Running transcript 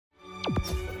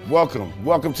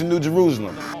Welcome to New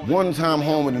Jerusalem, one-time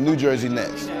home of the New Jersey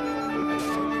Nets.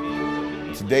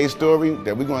 Today's story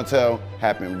that we're gonna tell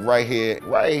happened right here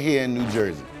in New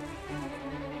Jersey.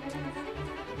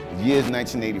 The year is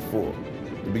 1984,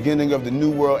 the beginning of the new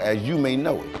world as you may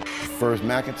know it. The first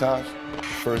Macintosh, the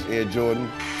first Air Jordan.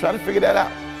 Try to figure that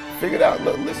out. Figure it out,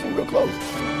 look, listen real close.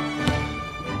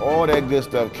 All that good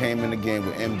stuff came in the game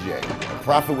with MJ. A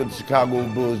prophet with the Chicago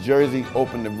Bulls jersey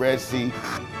opened the Red Sea,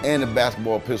 and a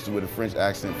basketball pistol with a French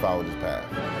accent followed his path.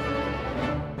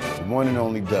 The one and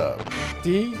only Dub.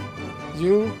 D-U-B?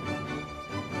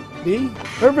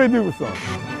 Everybody do the song.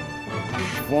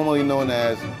 Formerly known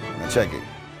as, now check it,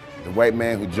 the white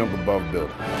man who jumped above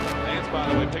buildings. Nance,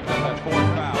 by the way, picked up that fourth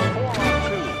foul. 4 on